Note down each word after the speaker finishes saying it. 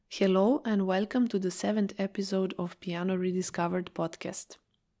Hello and welcome to the 7th episode of Piano Rediscovered podcast.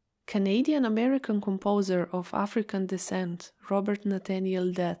 Canadian-American composer of African descent, Robert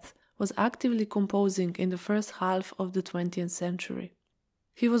Nathaniel Deth, was actively composing in the first half of the 20th century.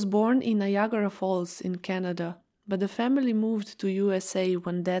 He was born in Niagara Falls in Canada, but the family moved to USA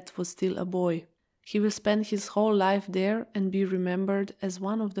when Deth was still a boy. He will spend his whole life there and be remembered as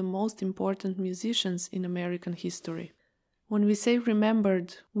one of the most important musicians in American history. When we say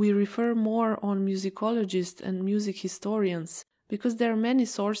remembered, we refer more on musicologists and music historians, because there are many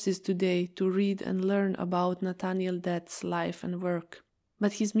sources today to read and learn about Nathaniel Deth's life and work.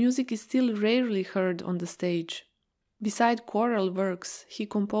 But his music is still rarely heard on the stage. Beside choral works, he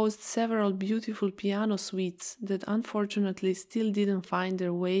composed several beautiful piano suites that unfortunately still didn't find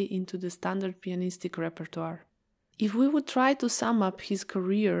their way into the standard pianistic repertoire. If we would try to sum up his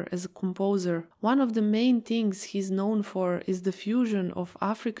career as a composer, one of the main things he's known for is the fusion of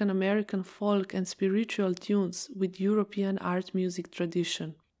African-American folk and spiritual tunes with European art music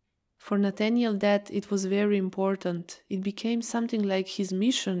tradition. For Nathaniel Deth, it was very important. It became something like his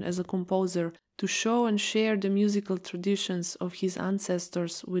mission as a composer to show and share the musical traditions of his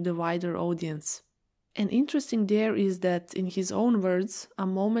ancestors with a wider audience. And interesting there is that, in his own words, a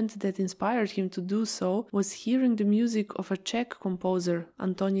moment that inspired him to do so was hearing the music of a Czech composer,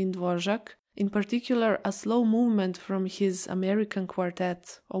 Antonín Dvořák, in particular a slow movement from his American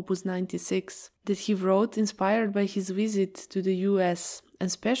quartet, Opus 96, that he wrote inspired by his visit to the US, and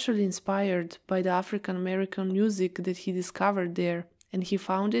especially inspired by the African-American music that he discovered there, and he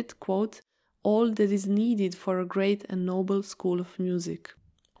found it, quote, all that is needed for a great and noble school of music.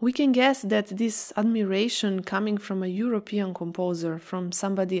 We can guess that this admiration coming from a European composer, from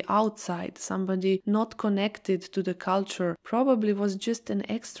somebody outside, somebody not connected to the culture, probably was just an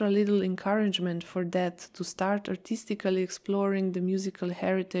extra little encouragement for Deth to start artistically exploring the musical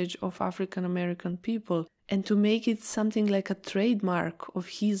heritage of African American people and to make it something like a trademark of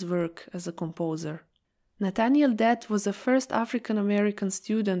his work as a composer. Nathaniel Deth was the first African-American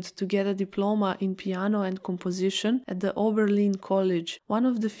student to get a diploma in piano and composition at the Oberlin College, one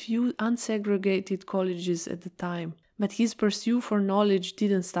of the few unsegregated colleges at the time. But his pursuit for knowledge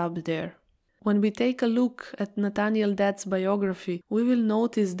didn't stop there. When we take a look at Nathaniel Deth's biography, we will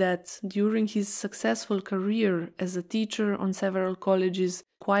notice that during his successful career as a teacher on several colleges,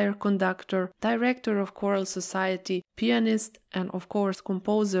 choir conductor, director of choral society, pianist, and of course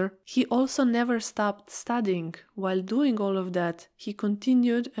composer, he also never stopped studying. While doing all of that, he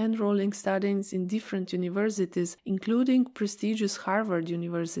continued enrolling studies in different universities, including prestigious Harvard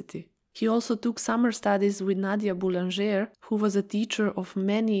University. He also took summer studies with Nadia Boulanger, who was a teacher of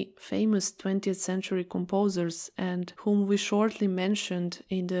many famous 20th century composers and whom we shortly mentioned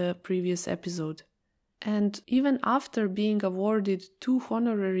in the previous episode. And even after being awarded 2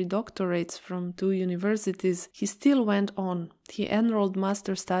 honorary doctorates from 2 universities, he still went on. He enrolled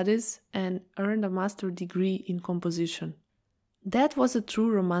master studies and earned a master degree in composition. Deth was a true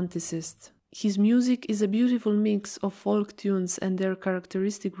romanticist. His music is a beautiful mix of folk tunes and their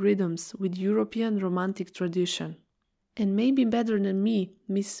characteristic rhythms with European romantic tradition. And maybe better than me,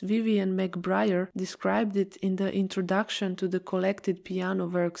 Miss Vivian McBriar described it in the introduction to the collected piano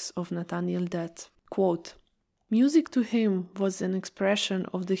works of Nathaniel Deth. Quote, music to him was an expression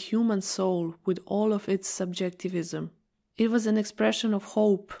of the human soul with all of its subjectivism. It was an expression of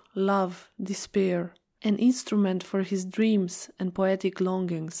hope, love, despair, an instrument for his dreams and poetic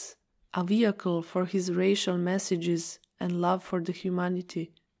longings, a vehicle for his racial messages and love for the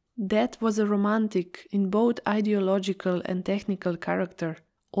humanity. Deth was a romantic in both ideological and technical character.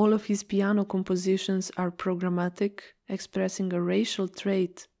 All of his piano compositions are programmatic, expressing a racial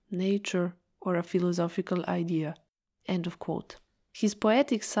trait, nature, or a philosophical idea. End of quote. His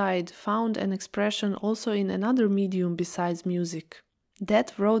poetic side found an expression also in another medium besides music.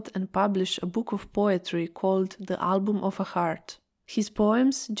 Deth wrote and published a book of poetry called The Album of a Heart. His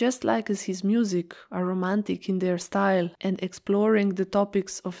poems, just like as his music, are romantic in their style and exploring the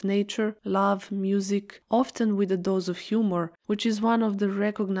topics of nature, love, music, often with a dose of humor, which is one of the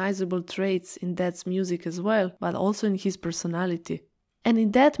recognizable traits in Deth's music as well, but also in his personality. And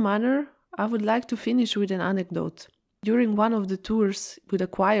in that manner, I would like to finish with an anecdote. During one of the tours with a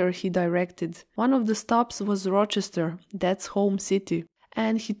choir he directed, one of the stops was Rochester, Deth's home city.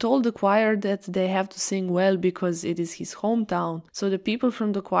 And he told the choir that they have to sing well because it is his hometown. So the people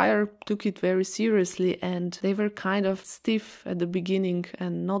from the choir took it very seriously and they were kind of stiff at the beginning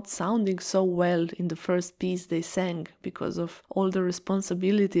and not sounding so well in the first piece they sang because of all the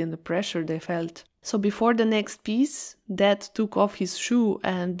responsibility and the pressure they felt. So before the next piece, Deth took off his shoe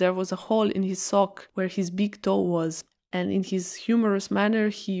and there was a hole in his sock where his big toe was. And in his humorous manner,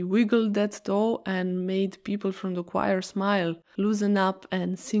 he wiggled that toe and made people from the choir smile, loosen up,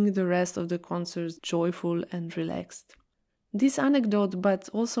 and sing the rest of the concert joyful and relaxed. This anecdote, but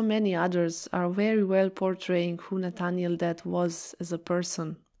also many others, are very well portraying who Nathaniel Dett was as a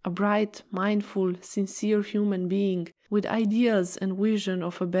person. A bright, mindful, sincere human being with ideas and vision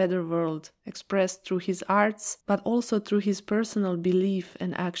of a better world, expressed through his arts, but also through his personal belief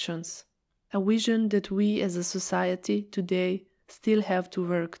and actions. A vision that we as a society today still have to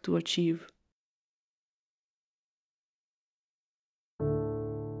work to achieve.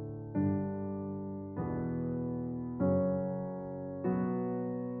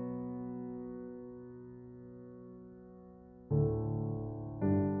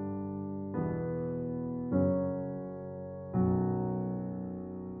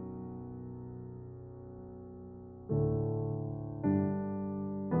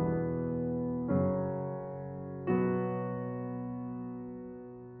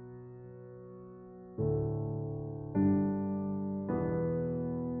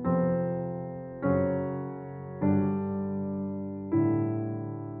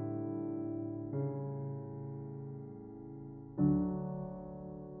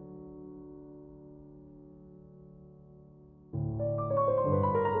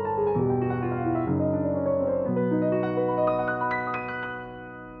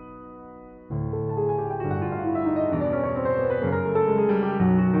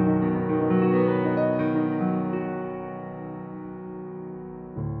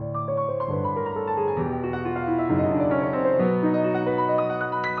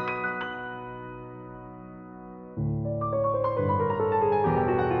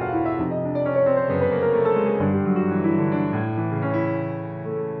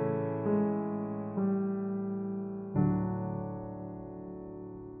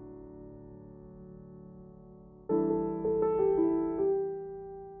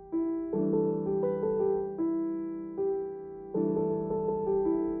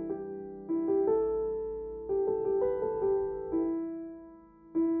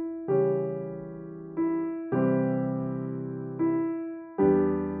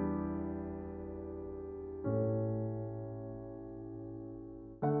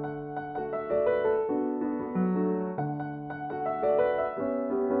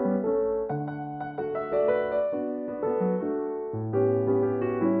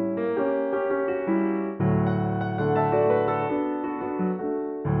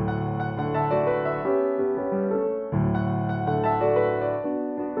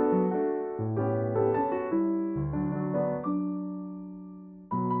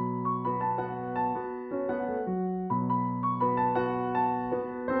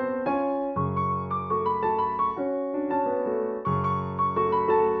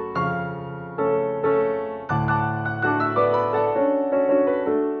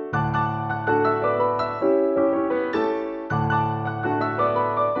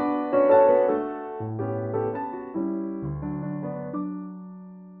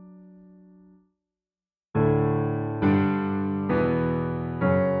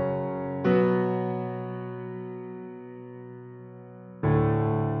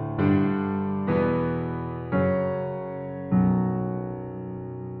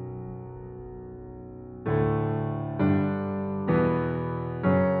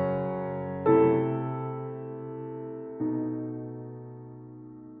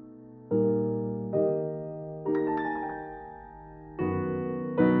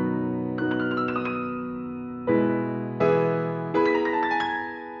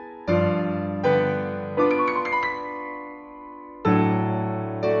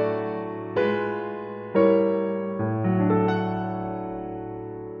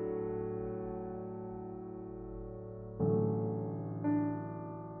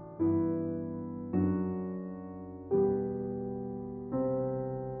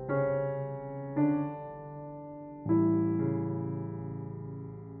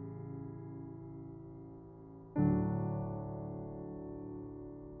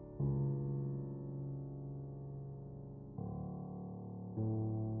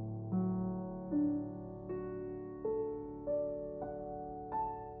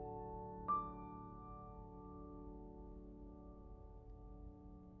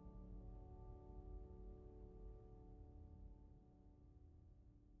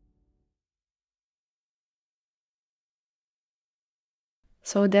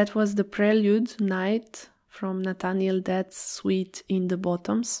 So that was the prelude, Night, from Nathaniel Dett's suite In the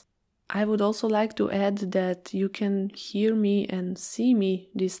Bottoms. I would also like to add that you can hear me and see me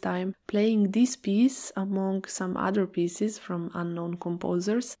this time playing this piece among some other pieces from unknown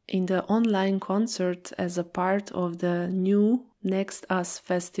composers in the online concert as a part of the new Next Us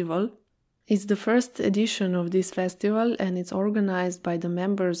Festival. It's the first edition of this festival and it's organized by the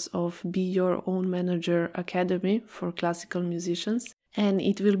members of Be Your Own Manager Academy for classical musicians, and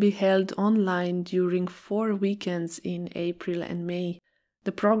it will be held online during 4 weekends in April and May.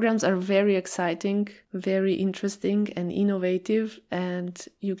 The programs are very exciting, very interesting and innovative, and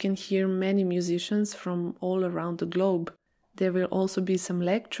you can hear many musicians from all around the globe. There will also be some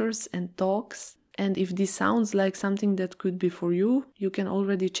lectures and talks, and if this sounds like something that could be for you, you can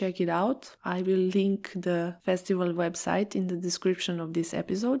already check it out. I will link the festival website in the description of this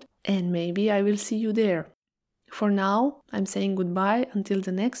episode, and maybe I will see you there. For now, I'm saying goodbye until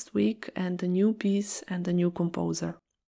the next week and the new piece and the new composer.